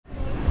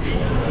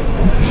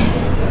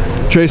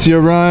Tracy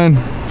O'Brien.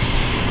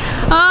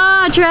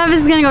 Oh, Travis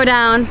is gonna go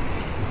down.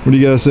 What do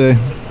you gotta say?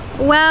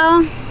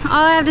 Well,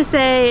 all I have to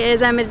say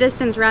is I'm a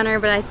distance runner,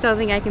 but I still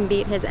think I can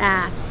beat his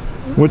ass.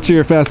 What's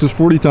your fastest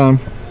 40 time?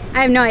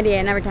 I have no idea,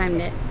 I never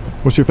timed it.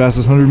 What's your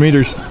fastest 100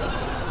 meters?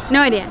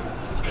 No idea.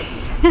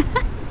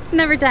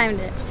 Never timed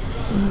it.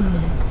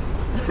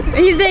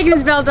 He's taking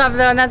his belt off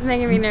though, and that's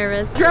making me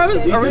nervous.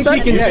 Travis, you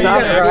think he can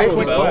stop it,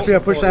 right? Yeah,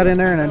 push that in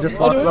there and then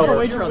just lock it over.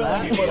 What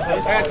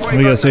do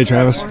you gotta say,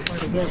 Travis?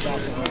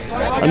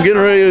 I'm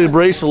getting ready to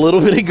brace a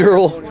little bitty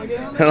girl,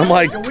 and I'm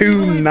like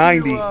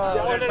 290.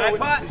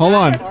 Hold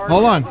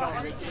on.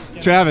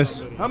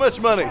 Travis. How much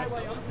money?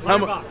 How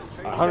much?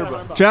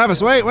 $100.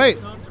 Travis, wait.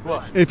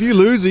 What? If you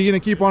lose, are you gonna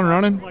keep on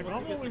running?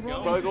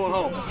 Probably going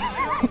home.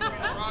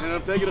 And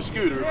I'm taking a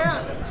scooter.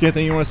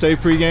 Anything you wanna say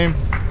pre-game?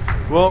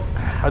 Well,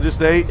 I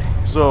just ate,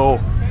 so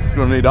we're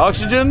gonna need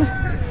oxygen.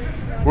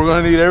 We're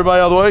gonna need everybody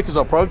out of the way because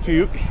I'll probably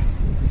puke.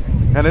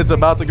 And it's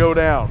about to go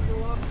down.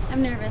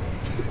 I'm nervous.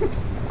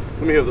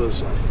 Let me have the other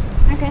side.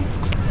 Okay.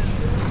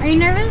 Are you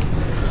nervous?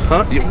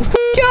 Huh? Yeah,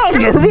 I'm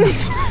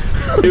nervous.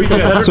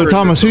 So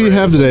Thomas, who do you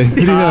have today? Who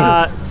do you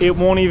have? It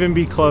won't even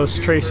be close.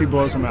 Tracy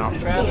blows him out.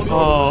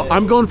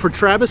 I'm going for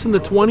Travis in the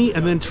 20,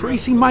 and then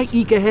Tracy might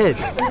eke ahead.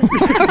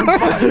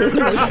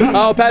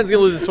 Oh, Pat's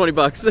gonna lose his 20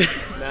 bucks. No,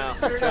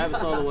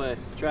 Travis all the way.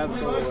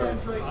 Travis all the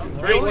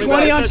way.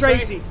 20 on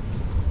Tracy.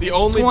 The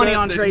only 20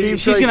 on Tracy.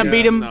 She's gonna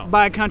beat him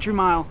by a country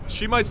mile.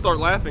 She might start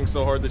laughing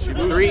so hard that she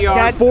loses. 3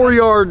 yard. 4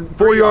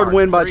 yard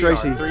win by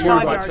Tracy. 3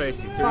 yard by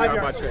Tracy. 3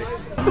 yard by Tracy.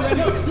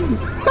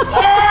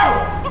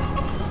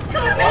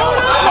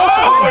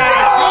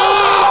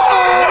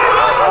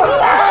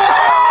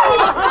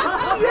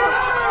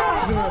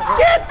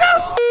 Get the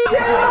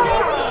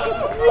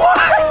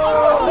what?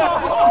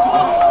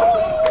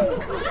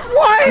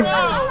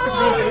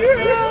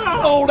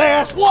 Old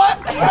ass what?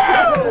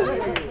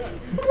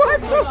 What?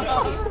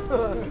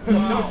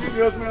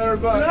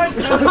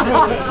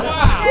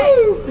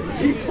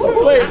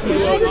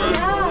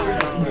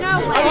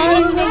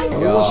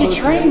 She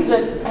trains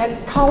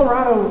at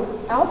Colorado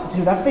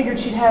altitude. I figured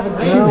she'd have a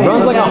great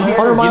Runs like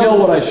 100 miles. You know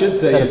what I should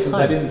say is since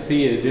I didn't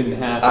see it, it didn't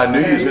happen. I knew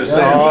you was going to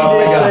say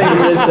it.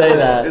 You did say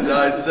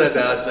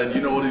that. I said,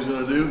 you know what he's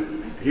going to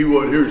do? He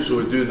wasn't here, so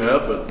it didn't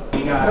happen.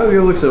 How do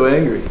you look so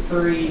angry?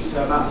 3,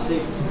 so about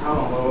 6. I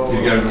don't know.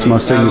 It's my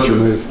signature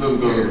move.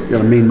 You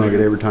gotta mean mug it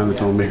every time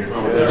it's on me.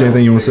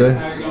 Anything you wanna say?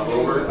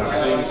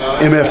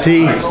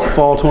 MFT,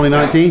 fall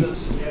 2019.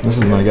 This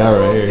is my guy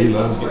right here. He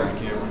loves it.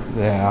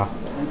 Yeah.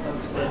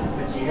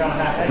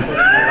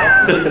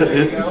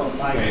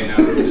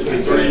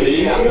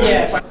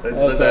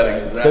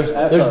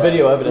 There's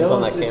video evidence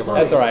on that camera.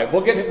 That's all right.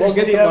 We'll get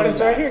the evidence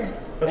right here.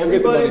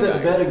 Everybody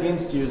that bet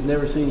against you has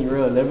never seen you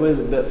run. Everybody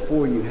that bet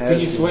for you has. Can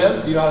you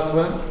swim? Do you know how to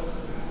swim?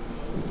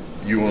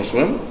 You want to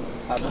swim?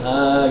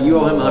 You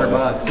owe him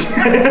 $100.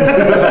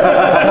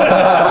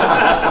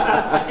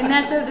 And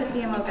that's how the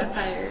CMO got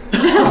fired.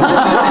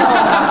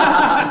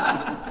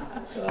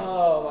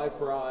 Oh, my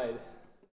pride.